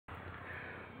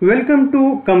Welcome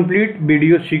to complete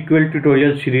video SQL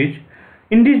tutorial series.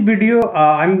 In this video,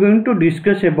 I'm going to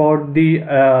discuss about the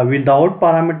without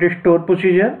parameter store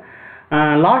procedure.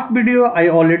 Last video I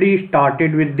already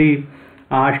started with the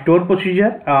store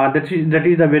procedure. That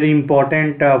is a very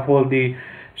important for the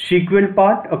SQL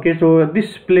part. Okay, so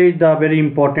this plays the very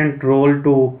important role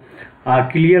to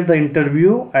clear the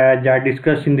interview, as I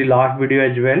discussed in the last video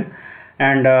as well.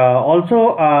 And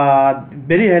also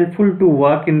very helpful to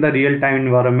work in the real-time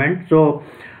environment. So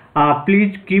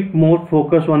please keep more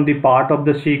focus on the part of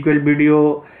the SQL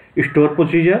video store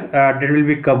procedure that will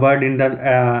be covered in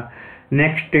the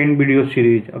next 10 video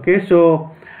series. Okay,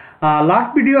 so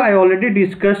last video I already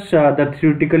discussed the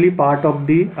theoretically part of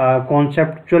the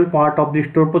conceptual part of the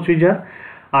store procedure.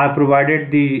 I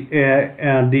provided the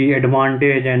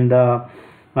advantage and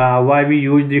why we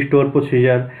use the store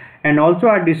procedure. And also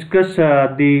I discussed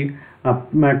the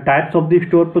types of the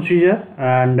store procedure,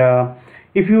 and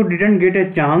if you didn't get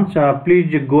a chance,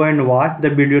 please go and watch the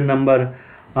video number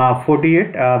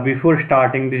 48 before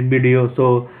starting this video,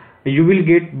 so you will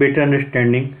get better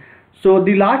understanding. So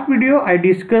the last video I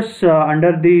discussed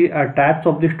under the types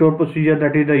of the store procedure,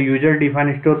 that is the user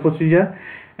defined store procedure,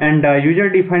 and user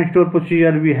defined store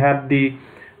procedure we have the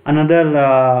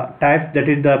another type, that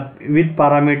is the with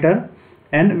parameter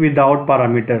and without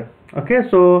parameter. Okay,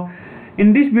 so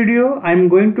in this video I'm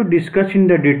going to discuss in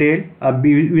the detail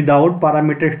without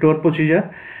parameter store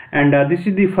procedure, and this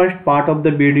is the first part of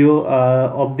the video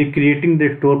of the creating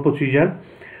the store procedure.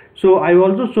 So I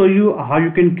also show you how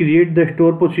you can create the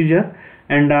store procedure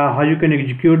and how you can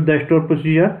execute the store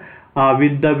procedure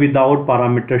with the without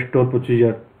parameter store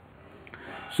procedure.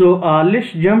 So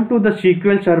let's jump to the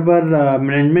SQL Server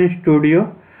Management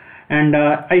Studio. And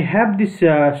I have this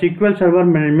SQL Server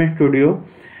Management Studio,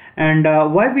 and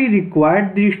why we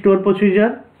required the store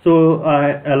procedure. So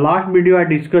last video I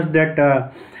discussed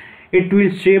that it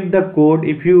will save the code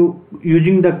if you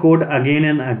using the code again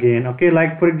and again. Okay,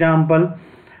 like for example,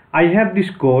 I have this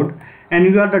code and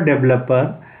you are the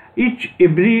developer.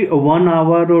 Every 1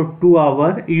 hour or 2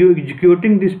 hours you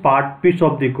executing this piece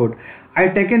of the code. I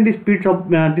taken this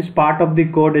this part of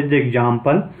the code as the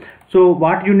example. So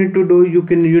what you need to do,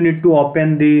 you need to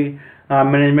open the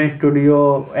management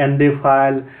studio and the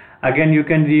file. Again you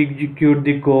can re-execute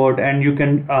the code, and you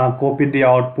can copy the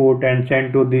output and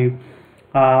send to the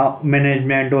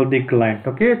management or the client.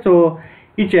 Okay, so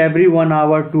every 1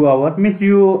 hour 2 hour means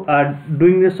you are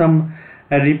doing some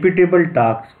repeatable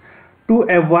tasks. To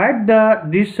avoid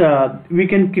this we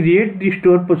can create the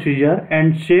store procedure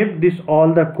and save this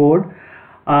all the code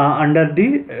under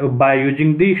the by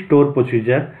using the store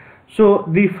procedure. So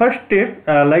the first step,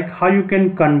 like how you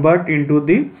can convert into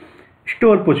the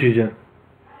store procedure.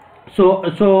 So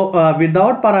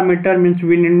without parameter means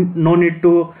we no need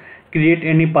to create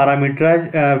any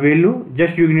parameter value,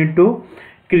 just you need to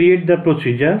create the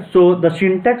procedure. So the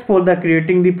syntax for the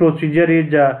creating the procedure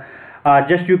is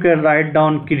just you can write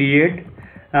down create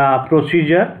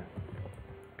procedure.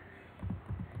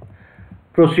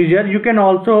 You can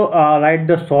also write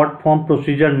the short form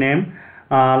procedure name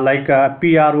like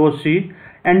PROC,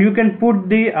 and you can put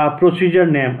the procedure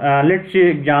name. Let's say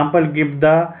example, give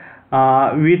the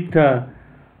we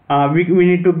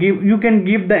need to give, you can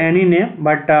give the any name,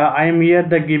 but I am here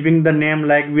the giving the name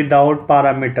like without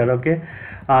parameter. Okay,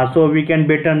 so we can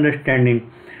better understanding.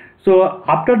 So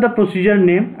after the procedure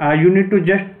name you need to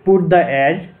just put the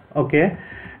edge. Okay,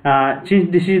 since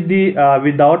this is the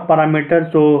without parameter,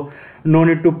 so no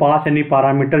need to pass any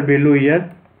parameter value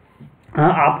here.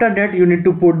 After that you need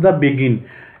to put the begin,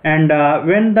 and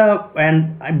when the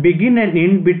begin and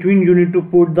in between you need to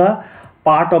put the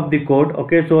part of the code.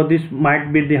 Okay, so this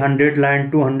might be the 100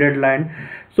 line 200 line.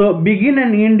 So begin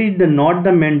and end is not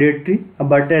the mandatory,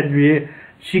 but as we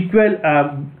SQL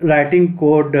writing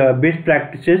code best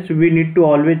practices we need to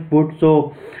always put,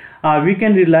 so we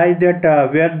can realize that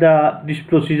where this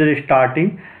procedure is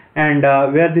starting and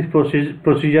where this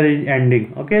procedure is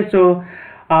ending. Okay, so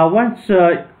once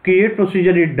create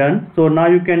procedure is done, so now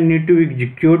you can need to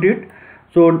execute it.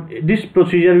 So this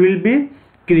procedure will be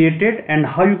created, and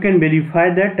how you can verify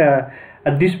that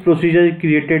this procedure is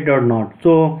created or not.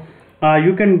 So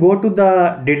you can go to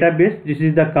the database. This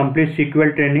is the complete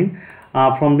SQL training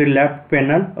from the left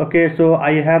panel. Okay, so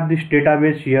I have this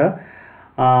database here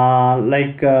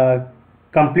like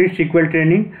complete SQL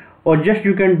training, or just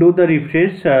you can do the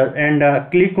refresh and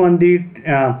click on the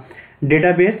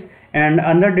database, and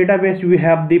under database we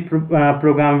have the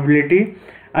programmability,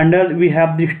 under we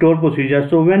have the store procedure.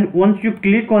 So once you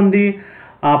click on the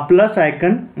plus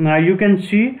icon, you can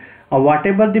see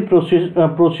whatever the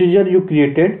procedure you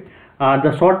created,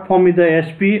 the short form is the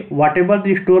SP. Whatever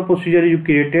the store procedure you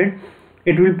created,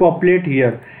 it will populate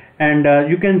here, and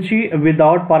you can see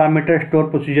without parameter store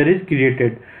procedure is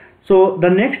created. So the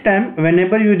next time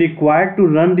whenever you require to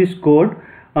run this code,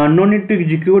 no need to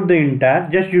execute the entire,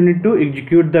 just you need to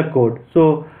execute the code.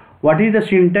 So what is the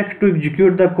syntax to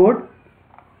execute the code?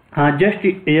 Just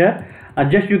here,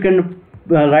 just you can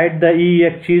write the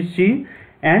exec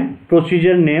and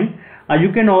procedure name.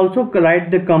 You can also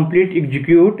write the complete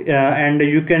execute, and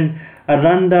you can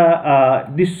run the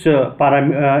this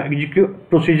execute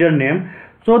procedure name,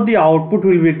 so the output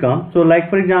will become. So like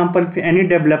for example, if any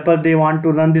developer they want to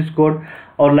run this code,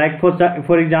 or like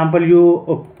for example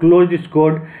you close this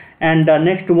code and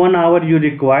next 1 hour you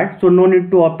require, so no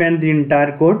need to open the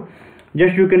entire code,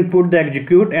 just you can put the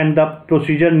execute and the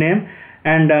procedure name,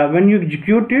 and when you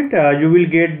execute it you will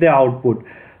get the output.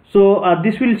 So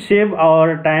this will save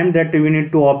our time that we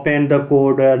need to open the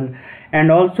code,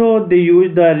 and also they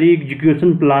use the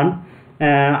re-execution plan.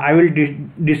 I will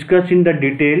discuss in the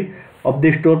detail of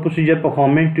the store procedure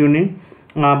performance tuning,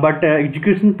 but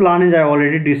execution plan is I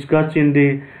already discussed in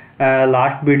the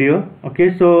last video.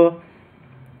 Okay, so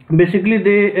basically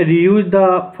they reuse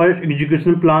the first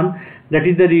execution plan. That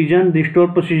is the reason the store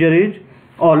procedure is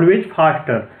always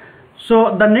faster.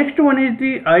 So the next one is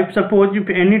the, I suppose if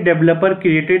any developer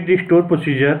created the store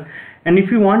procedure, and if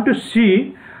you want to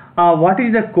see what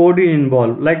is the code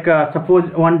involved, like suppose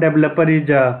one developer is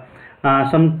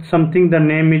something, the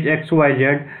name is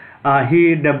XYZ,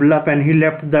 he developed and he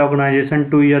left the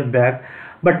organization 2 years back,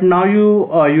 but now you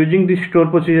are using this store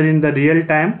procedure in the real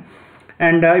time,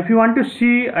 and if you want to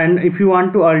see and if you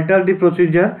want to alter the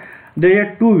procedure, there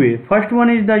are two ways. First one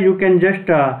is that you can just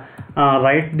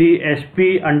write the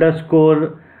sp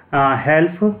underscore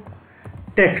help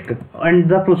text and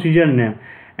the procedure name,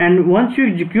 and once you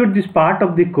execute this part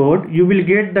of the code you will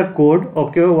get the code,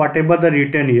 okay, whatever the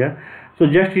written here. So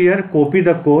just here copy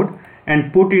the code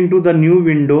and put into the new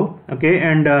window, okay,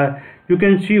 and you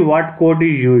can see what code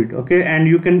is used, okay, and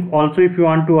you can also, if you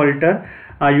want to alter,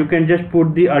 you can just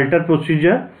put the alter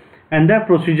procedure and the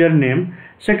procedure name.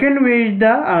 Second way is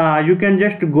the you can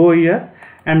just go here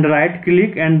and right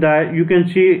click, and you can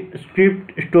see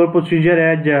script store procedure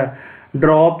as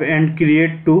drop and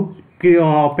create to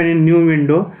open in new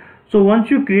window. So once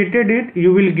you created it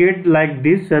you will get like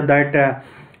this, that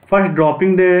first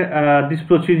dropping the this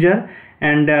procedure,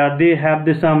 and they have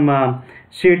the some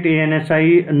set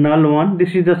ANSI null one.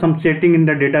 This is the some setting in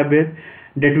the database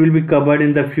that will be covered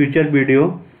in the future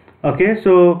video. Okay,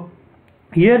 so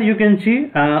here you can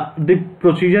see the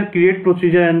procedure, create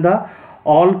procedure, and the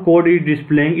all code is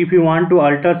displaying. If you want to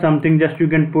alter something, just you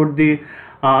can put the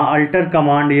alter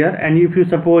command here, and if you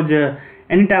suppose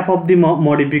any type of the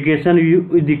modification you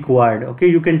required, okay,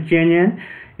 you can change and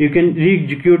you can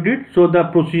re-execute it, so the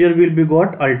procedure will be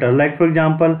got alter. Like for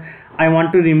example, I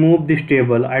want to remove this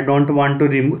table, I don't want to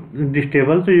remove this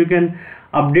table, so you can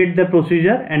update the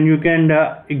procedure and you can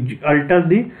alter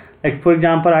the, like for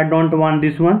example, I don't want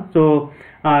this one, so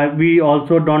we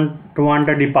also don't want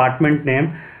a department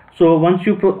name. So once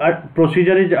you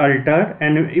procedure is altered,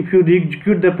 and if you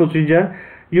re-execute the procedure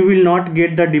you will not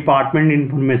get the department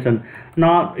information.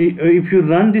 Now if you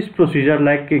run this procedure,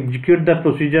 like execute the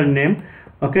procedure name,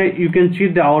 okay, you can see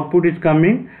the output is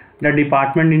coming, the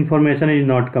department information is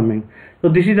not coming. So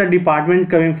this is the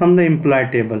department coming from the employee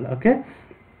table. Okay,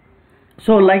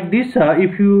 so like this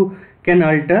if you can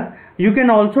alter, you can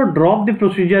also drop the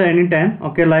procedure anytime.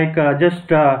 Okay, like just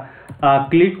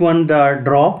click on the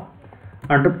drop,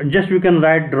 just you can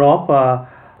write drop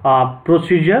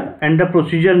procedure and the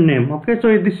procedure name. Okay, so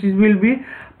this will be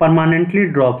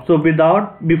permanently dropped. So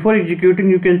before executing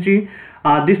you can see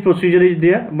this procedure is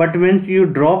there, but when you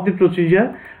drop the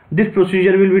procedure, this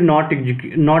procedure will be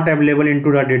not available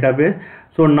into the database.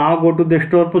 So now go to the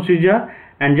store procedure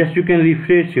and just you can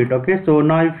refresh it. Okay, so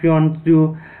now if you want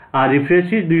to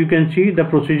refresh it, you can see the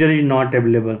procedure is not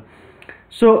available.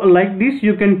 So like this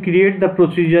you can create the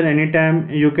procedure anytime,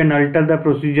 you can alter the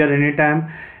procedure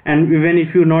anytime, and even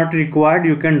if you not required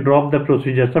you can drop the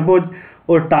procedure. Suppose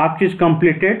our task is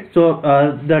completed, so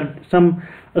that some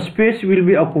space will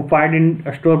be occupied in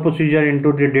store procedure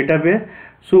into the database,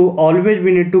 so always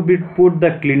we need to put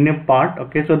the cleanup part.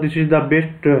 Okay, so this is the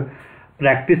best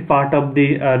practice part of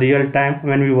the real time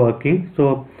when we working.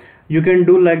 So you can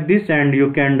do like this and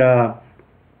you can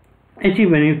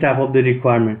achieve any type of the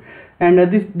requirement. And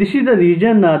this is the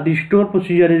reason the store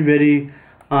procedure is very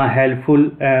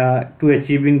helpful to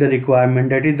achieving the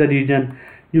requirement. That is the reason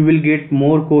you will get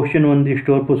more question on the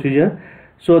store procedure.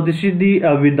 So this is the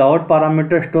without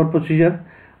parameter store procedure.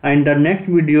 In the next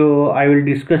video I will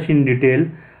discuss in detail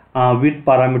with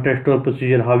parameter store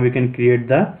procedure, how we can create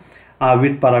the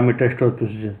with parameter store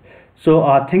procedure. So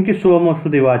thank you so much for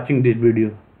the watching this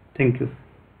video. Thank you.